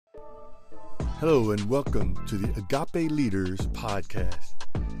Hello and welcome to the Agape Leaders Podcast.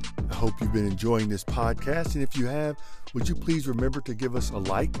 I hope you've been enjoying this podcast, and if you have, would you please remember to give us a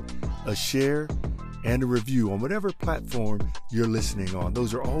like, a share, and a review on whatever platform you're listening on.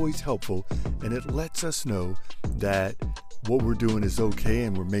 Those are always helpful, and it lets us know that what we're doing is okay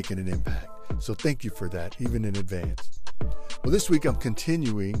and we're making an impact. So thank you for that, even in advance. Well, this week I'm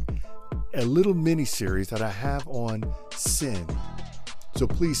continuing a little mini-series that I have on sin. So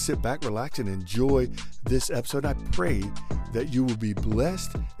please sit back, relax, and enjoy this episode. I pray that you will be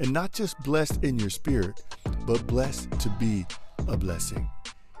blessed, and not just blessed in your spirit, but blessed to be a blessing.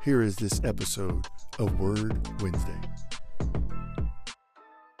 Here is this episode of Word Wednesday.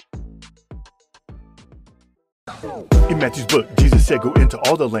 In Matthew's book, Jesus said, "Go into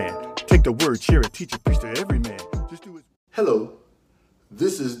all the land, take the word, share it, teach it, preach to every man." Just do it. Hello,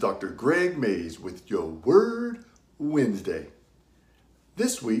 this is Dr. Greg Mays with your Word Wednesday.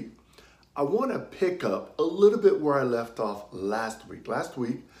 This week, I want to pick up a little bit where I left off last week. Last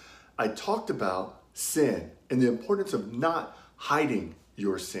week, I talked about sin and the importance of not hiding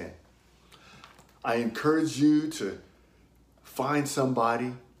your sin. I encourage you to find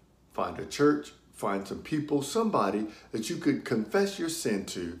somebody, find a church, find some people, somebody that you could confess your sin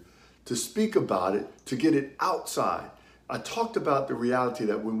to speak about it, to get it outside. I talked about the reality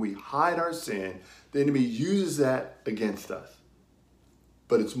that when we hide our sin, the enemy uses that against us.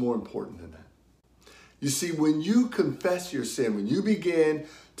 But it's more important than that. You see, when you confess your sin, when you begin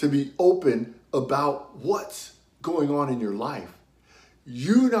to be open about what's going on in your life,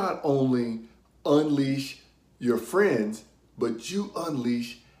 you not only unleash your friends, but you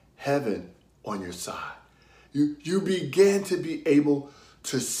unleash heaven on your side. You begin to be able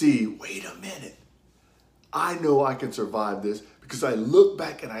to see, wait a minute, I know I can survive this because I look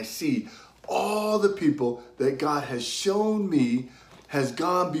back and I see all the people that God has shown me has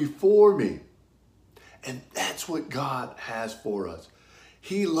gone before me. And that's what God has for us.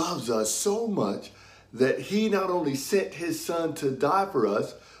 He loves us so much that he not only sent his son to die for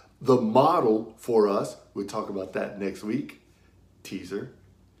us, the model for us, we'll talk about that next week, teaser,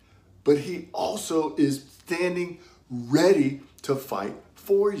 but he also is standing ready to fight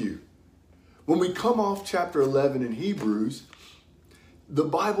for you. When we come off chapter 11 in Hebrews, the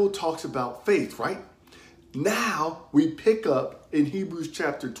Bible talks about faith, right? Now we pick up in Hebrews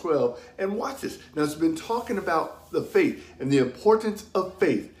chapter 12, and watch this. Now it's been talking about the faith and the importance of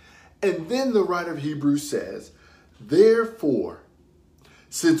faith. And then the writer of Hebrews says, "Therefore,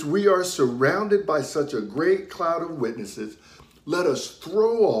 since we are surrounded by such a great cloud of witnesses, let us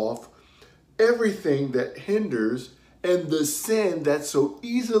throw off everything that hinders and the sin that so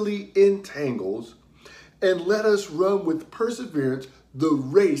easily entangles, and let us run with perseverance the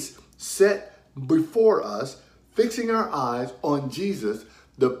race set before us, fixing our eyes on Jesus,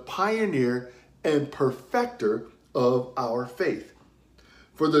 the pioneer and perfecter of our faith.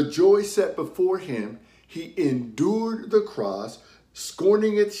 For the joy set before him, he endured the cross,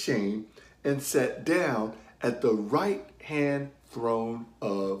 scorning its shame, and sat down at the right hand throne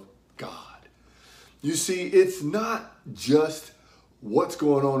of God." You see, it's not just what's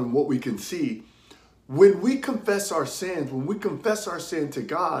going on and what we can see. When we confess our sins, when we confess our sin to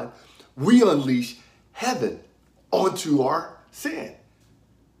God, we unleash heaven onto our sin.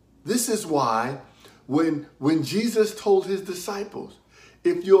 This is why when Jesus told his disciples,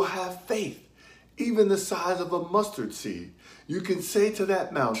 if you'll have faith, even the size of a mustard seed, you can say to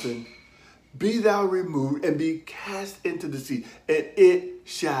that mountain, "Be thou removed and be cast into the sea, and it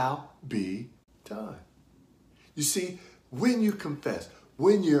shall be done." You see, when you confess,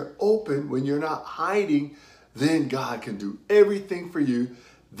 when you're open, when you're not hiding, then God can do everything for you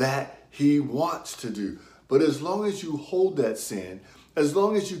that he wants to do. But as long as you hold that sin, as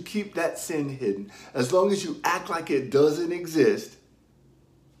long as you keep that sin hidden, as long as you act like it doesn't exist,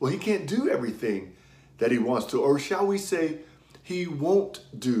 well, he can't do everything that he wants to. Or shall we say, he won't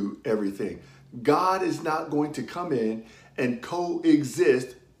do everything. God is not going to come in and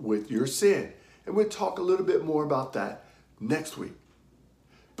coexist with your sin. And we'll talk a little bit more about that next week.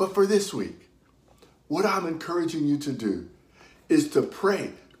 But for this week, what I'm encouraging you to do is to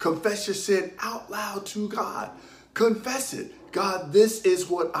pray. Confess your sin out loud to God. Confess it. God, this is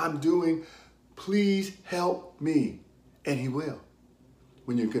what I'm doing. Please help me. And he will.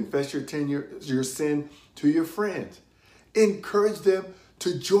 When you confess your sin to your friends, encourage them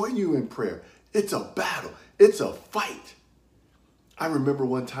to join you in prayer. It's a battle. It's a fight. I remember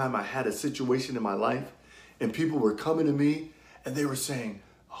one time I had a situation in my life and people were coming to me and they were saying,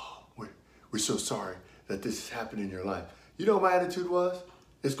 "Oh, we're so sorry that this has happened in your life." You know what my attitude was?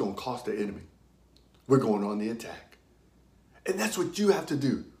 It's going to cost the enemy. We're going on the attack. And that's what you have to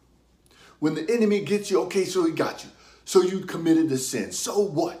do. When the enemy gets you, okay, so he got you. So you committed the sin. So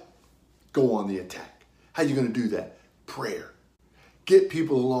what? Go on the attack. How you going to do that? Prayer. Get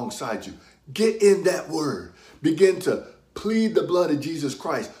people alongside you. Get in that word. Begin to plead the blood of Jesus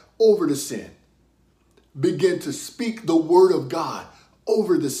Christ over the sin. Begin to speak the word of God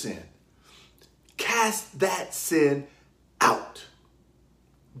over the sin. Cast that sin out.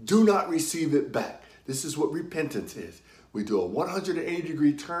 Do not receive it back. This is what repentance is. We do a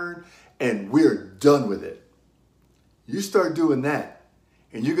 180-degree turn and we're done with it. You start doing that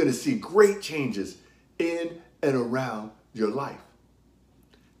and you're going to see great changes in and around your life.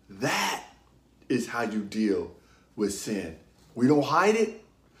 That is how you deal with sin. We don't hide it.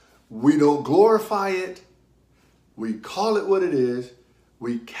 We don't glorify it. We call it what it is.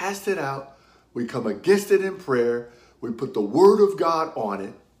 We cast it out. We come against it in prayer. We put the word of God on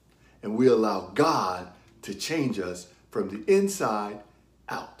it. And we allow God to change us from the inside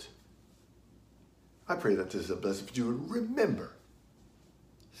out. I pray that this is a blessing for you. And remember,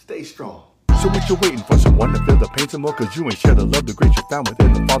 stay strong. So what you waiting for? Someone to feel the pain some more? Cause you ain't share the love, the grace you found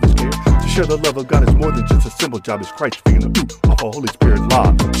within the Father's care. To share the love of God is more than just a simple job. It's Christ speaking the off a Holy Spirit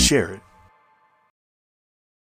law. Share it.